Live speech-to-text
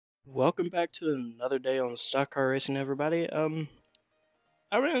Welcome back to another day on Stock Car Racing, everybody. I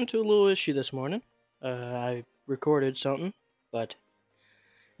ran into a little issue this morning. I recorded something, but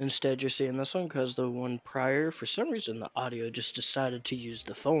instead you're seeing this one because the one prior, for some reason, the audio just decided to use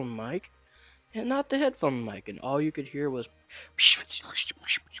the phone mic and not the headphone mic, and all you could hear was,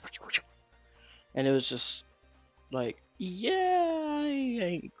 and it was just like, yeah, I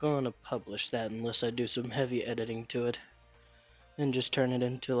ain't gonna publish that unless I do some heavy editing to it and just turn it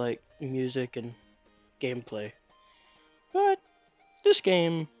into like music and gameplay. But this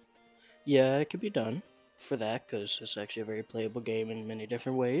game, yeah, it could be done for that because it's actually a very playable game in many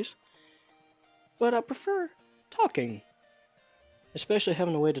different ways. But I prefer talking, especially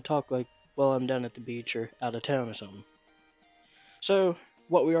having a way to talk like while I'm down at the beach or out of town or something. So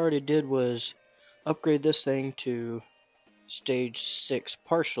what we already did was upgrade this thing to stage 6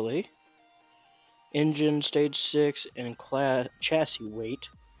 partially, engine stage 6, and chassis weight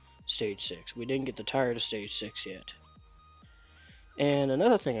stage 6. We didn't get the tire to stage 6 yet. And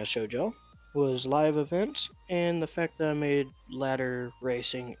another thing I showed y'all was live events and the fact that I made ladder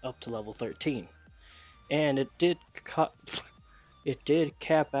racing up to level 13. And it did cap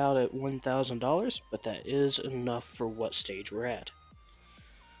out at $1,000, but that is enough for what stage we're at.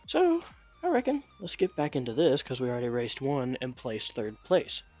 So I reckon let's get back into this because we already raced one and placed 3rd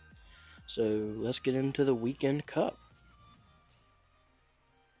place. So let's get into the weekend cup.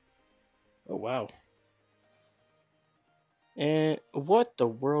 Oh wow. And what the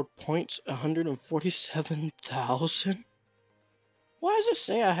world points 147,000? Why does it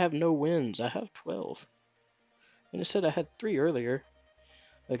say I have no wins? I have 12. And it said I had 3 earlier.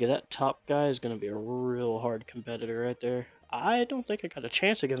 Okay, that top guy is going to be a real hard competitor right there. I don't think I got a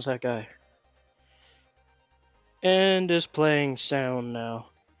chance against that guy. And is playing sound now.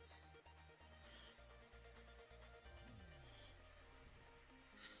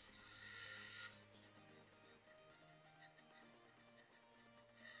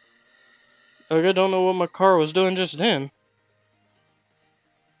 Okay, I don't know what my car was doing just then.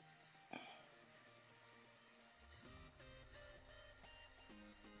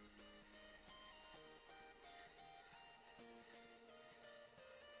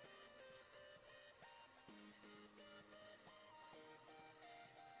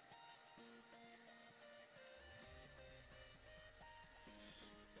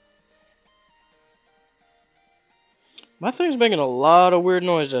 My thing's making a lot of weird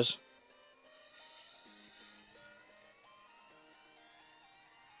noises.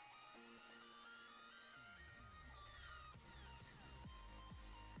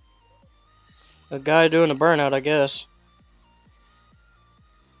 A guy doing a burnout, I guess.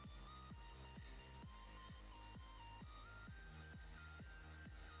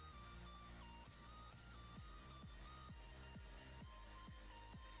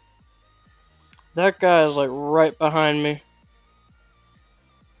 That guy is like right behind me.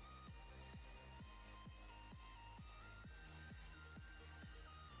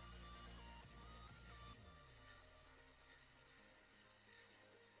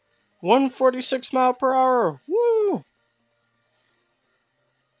 $146 mph. Woo!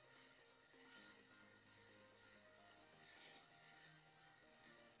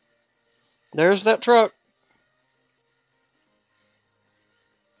 There's that truck.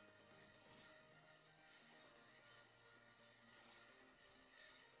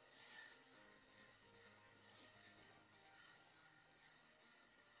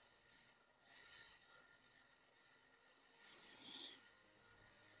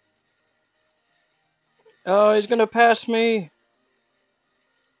 Oh, he's gonna pass me.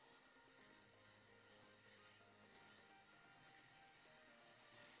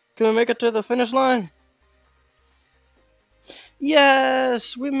 Can we make it to the finish line?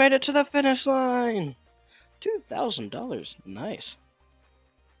 Yes, we made it to the finish line. $2,000. Nice.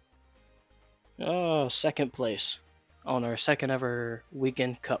 Oh, 2nd place on our 2nd ever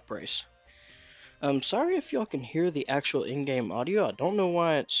weekend cup race. I'm sorry if y'all can hear the actual in-game audio. I don't know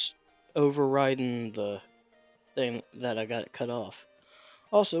why it's overriding the thing that I got it cut off.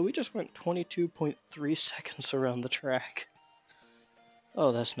 Also, we just went 22.3 seconds around the track.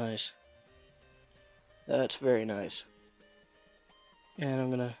 Oh, that's nice. That's very nice. And I'm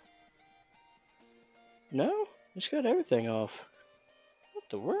gonna... No? It's got everything off. What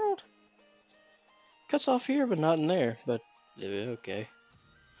the world? Cuts off here, but not in there. But, okay.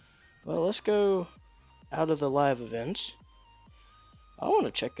 Well, let's go out of the live events. I want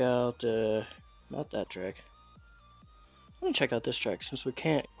to check out, not that track. I want to check out this track. Since we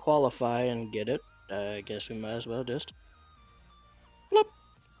can't qualify and get it, I guess we might as well just... Bloop!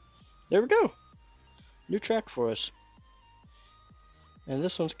 There we go! New track for us. And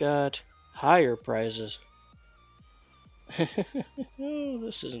this one's got higher prizes. Oh,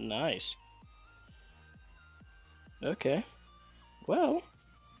 this is nice. Okay. Well,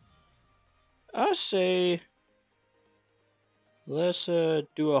 I say let's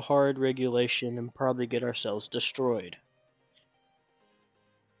do a hard regulation and probably get ourselves destroyed.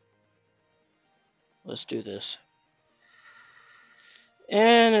 Let's do this.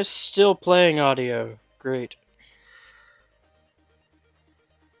 And it's still playing audio. Great.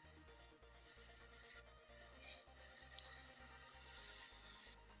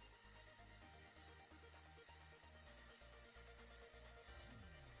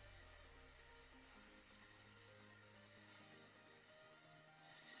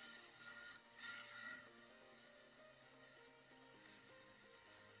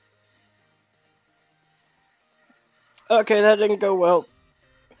 Okay, that didn't go well.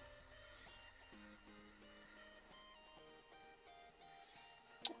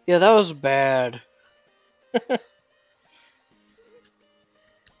 Yeah, that was bad.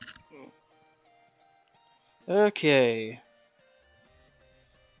 Okay.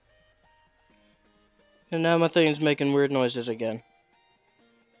 And now my thing's making weird noises again.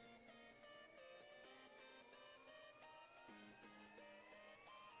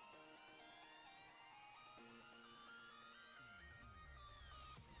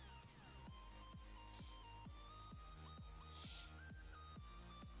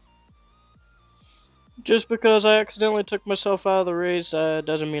 Just because I accidentally took myself out of the race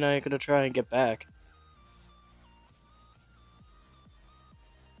doesn't mean I ain't gonna try and get back.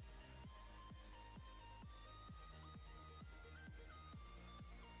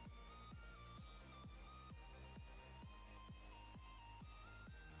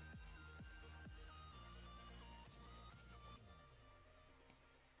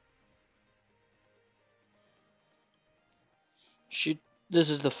 This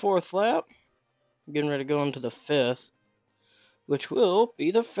is the 4th lap. I'm getting ready to go into the 5th, which will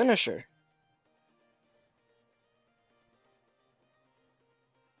be the finisher.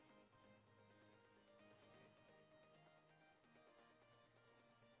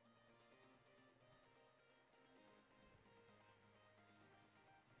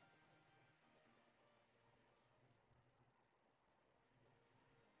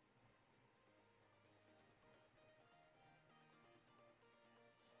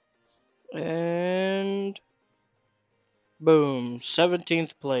 And boom,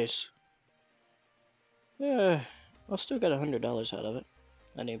 17th place. Yeah, I still got $100 out of it.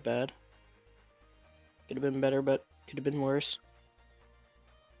 That ain't bad. Could have been better, but could have been worse.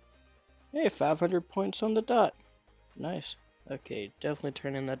 Hey, 500 points on the dot. Nice. Okay, definitely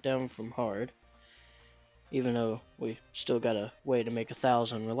turning that down from hard. Even though we still got a way to make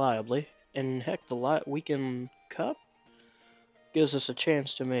 1,000 reliably. And heck, the weekend cup gives us a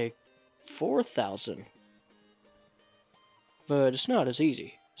chance to make 4,000. But it's not as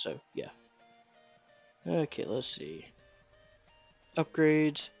easy, so yeah. Okay, let's see.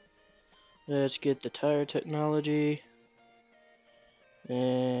 Upgrades. Let's get the tire technology.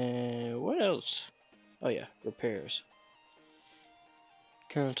 And what else? Oh yeah, repairs.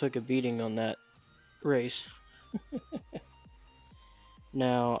 Kind of took a beating on that race.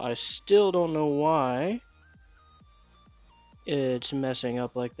 Now, I still don't know why it's messing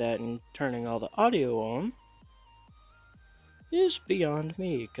up like that and turning all the audio on. Is beyond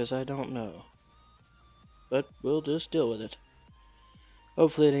me, because I don't know. But we'll just deal with it.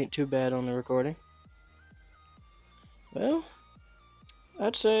 Hopefully it ain't too bad on the recording. Well,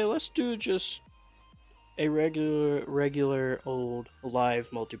 I'd say let's do just a regular old live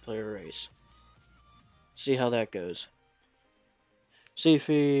multiplayer race. See how that goes. See if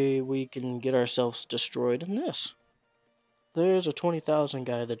we can get ourselves destroyed in this. There's a 20,000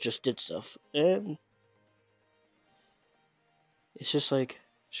 guy that just did stuff, and it's just like,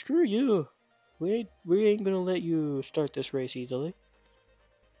 screw you. We ain't gonna let you start this race easily.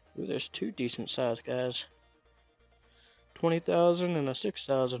 Ooh, there's 2 decent sized guys. 20,000 and a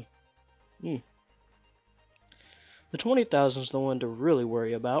 6,000. The 20,000 is the one to really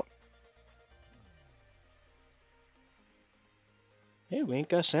worry about. Hey, we ain't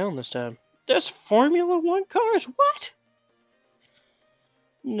got sound this time. There's Formula 1 cars? What?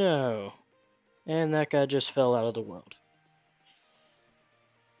 No. And that guy just fell out of the world.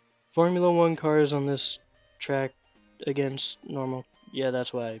 Formula 1 cars on this track against normal. Yeah,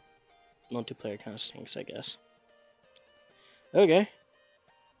 that's why multiplayer kind of stinks, I guess. Okay.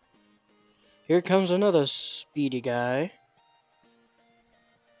 Here comes another speedy guy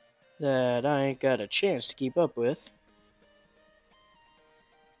that I ain't got a chance to keep up with.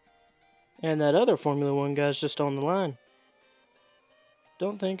 And that other Formula 1 guy's just on the line.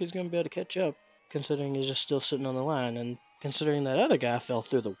 don't think he's going to be able to catch up, considering he's just still sitting on the line, and considering that other guy fell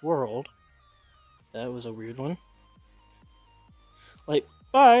through the world. That was a weird one. Like,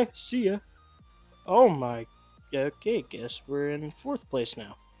 bye, see ya. Oh my, okay, guess we're in 4th place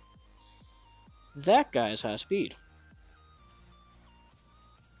now. That guy's high speed.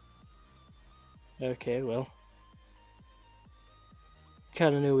 Okay, well.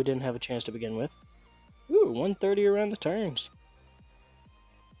 Kinda knew we didn't have a chance to begin with. Ooh, 130 around the turns.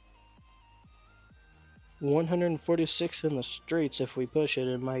 146 in the straights. If we push it,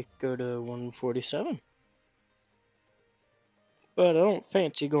 it might go to 147. But I don't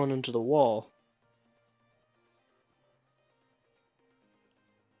fancy going into the wall.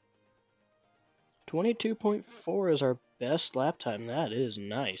 .22.4 is our best lap time. That is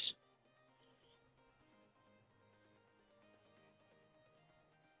nice.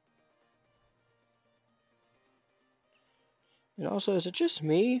 And also, is it just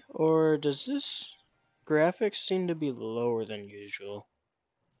me, or does this graphics seem to be lower than usual?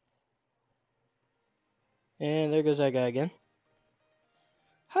 And there goes that guy again.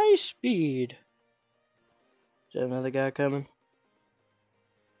 High speed. Is that another guy coming?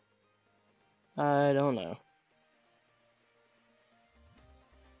 I don't know.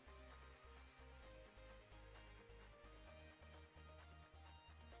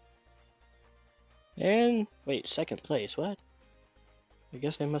 And, wait, 2nd place, what? I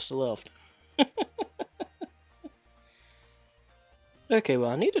guess they must have left. Okay, well,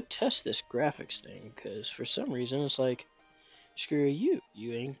 I need to test this graphics thing, because for some reason it's like, screw you,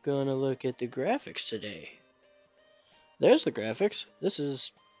 you ain't gonna look at the graphics today. There's the graphics. This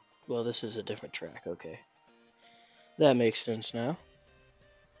is a different track, okay. That makes sense now.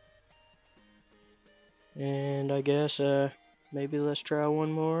 And I guess, maybe let's try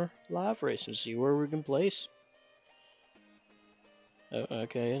one more live race and see where we can place. Oh,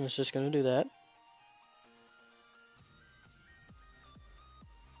 okay, and it's just gonna do that.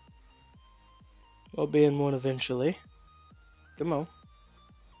 I'll be in one eventually. Come on.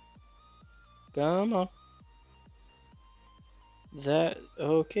 Come on.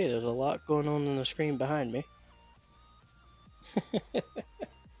 Okay, there's a lot going on the screen behind me.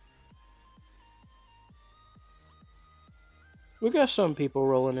 We got some people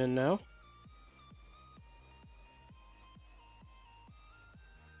rolling in now.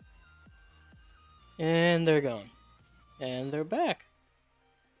 And they're gone. And they're back.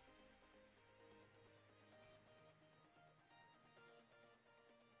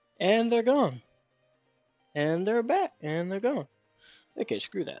 And they're gone. And they're back. And they're gone. Okay,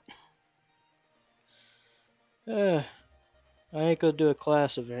 screw that. I ain't gonna do a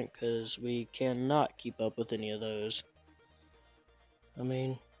class event because we cannot keep up with any of those. I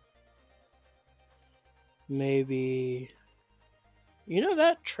mean, maybe... You know,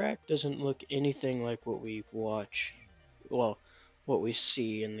 that track doesn't look anything like what we watch. Well, what we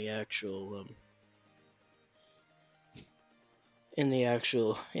see in the actual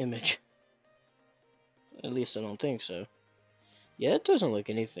image. At least I don't think so. Yeah, it doesn't look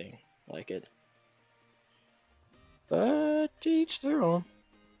anything like it. But to each their own.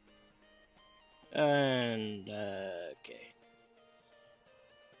 And okay.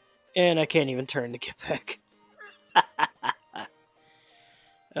 And I can't even turn to get back.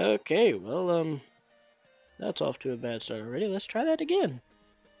 Okay, well, that's off to a bad start already. Let's try that again.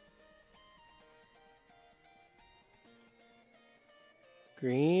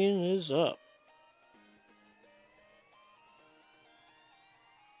 Green is up.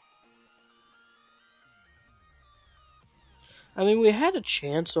 I mean, we had a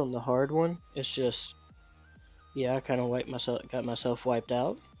chance on the hard one. It's just, yeah, I kind of got myself wiped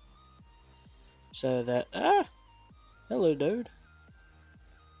out. So that, hello, dude.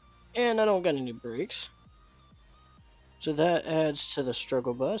 And I don't got any brakes. So that adds to the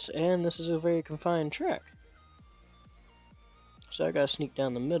struggle bus, and this is a very confined track. So I gotta sneak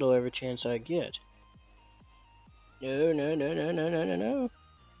down the middle every chance I get. No, no, no, no, no, no, no, no.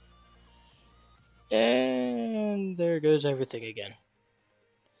 And there goes everything again.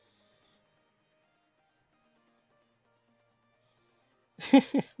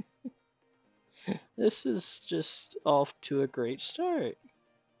 This is just off to a great start.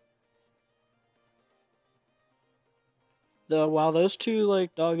 While those two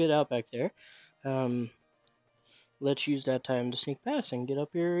like dog it out back there, let's use that time to sneak past and get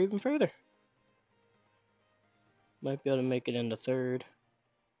up here even further. Might be able to make it into 3rd.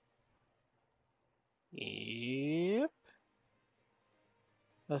 Yep.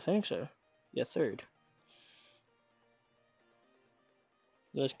 I think so. Yeah, 3rd.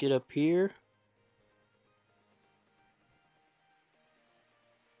 Let's get up here.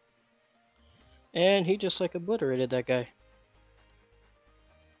 And he just like obliterated that guy.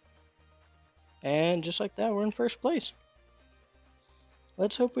 And just like that, we're in first place.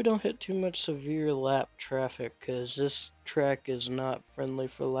 Let's hope we don't hit too much severe lap traffic, because this track is not friendly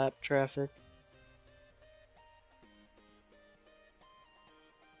for lap traffic.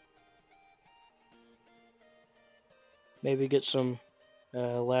 Maybe get some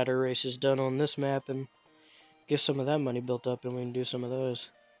ladder races done on this map and get some of that money built up, and we can do some of those.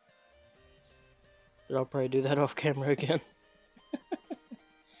 But I'll probably do that off camera again.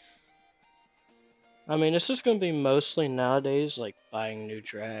 I mean, it's just going to be mostly nowadays like buying new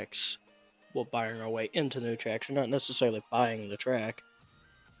tracks. Well, buying our way into new tracks. We're not necessarily buying the track.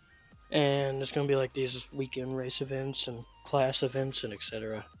 And it's going to be like these weekend race events and class events and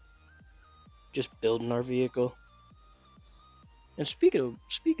etc. Just building our vehicle. And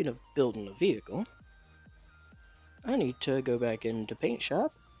speaking of building a vehicle, I need to go back into paint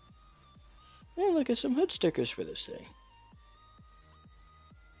shop and look at some hood stickers for this thing.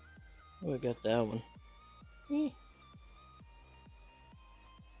 Oh, I got that one.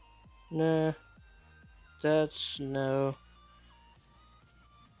 Nah, that's no.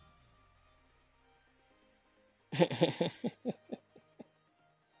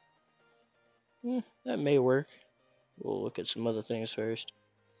 That may work. We'll look at some other things first.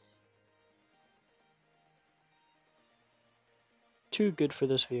 Too good for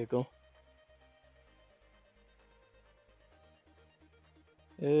this vehicle.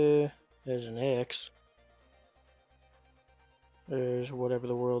 There's an X. There's whatever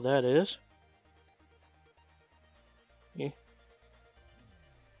the world that is. Yeah.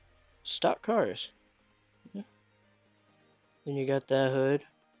 Stock cars. Yeah. Then you got that hood.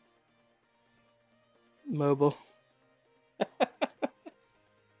 Mobile.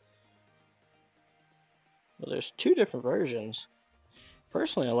 Well, there's two different versions.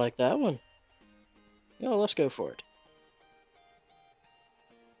 Personally, I like that one. Let's go for it.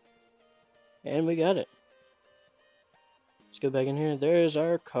 And we got it. Let's go back in here. There's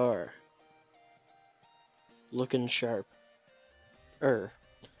our car. Looking sharp. There's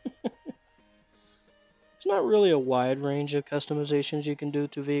not really a wide range of customizations you can do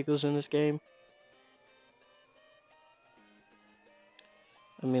to vehicles in this game.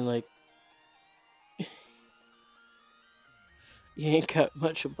 I mean, like, you ain't got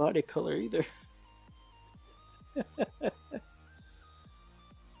much of body color either.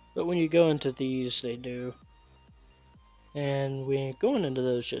 But when you go into these, they do. And we ain't going into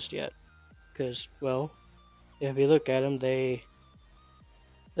those just yet. Because, well, if you look at them, they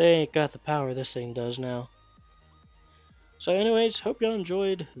ain't got the power this thing does now. So anyways, hope y'all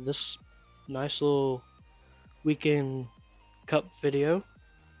enjoyed this nice little weekend cup video.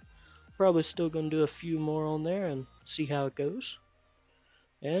 Probably still gonna do a few more on there and see how it goes.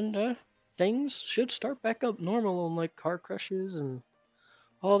 And things should start back up normal on like car crushes and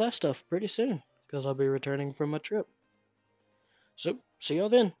all that stuff pretty soon, because I'll be returning from my trip. So see y'all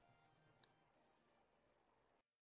then.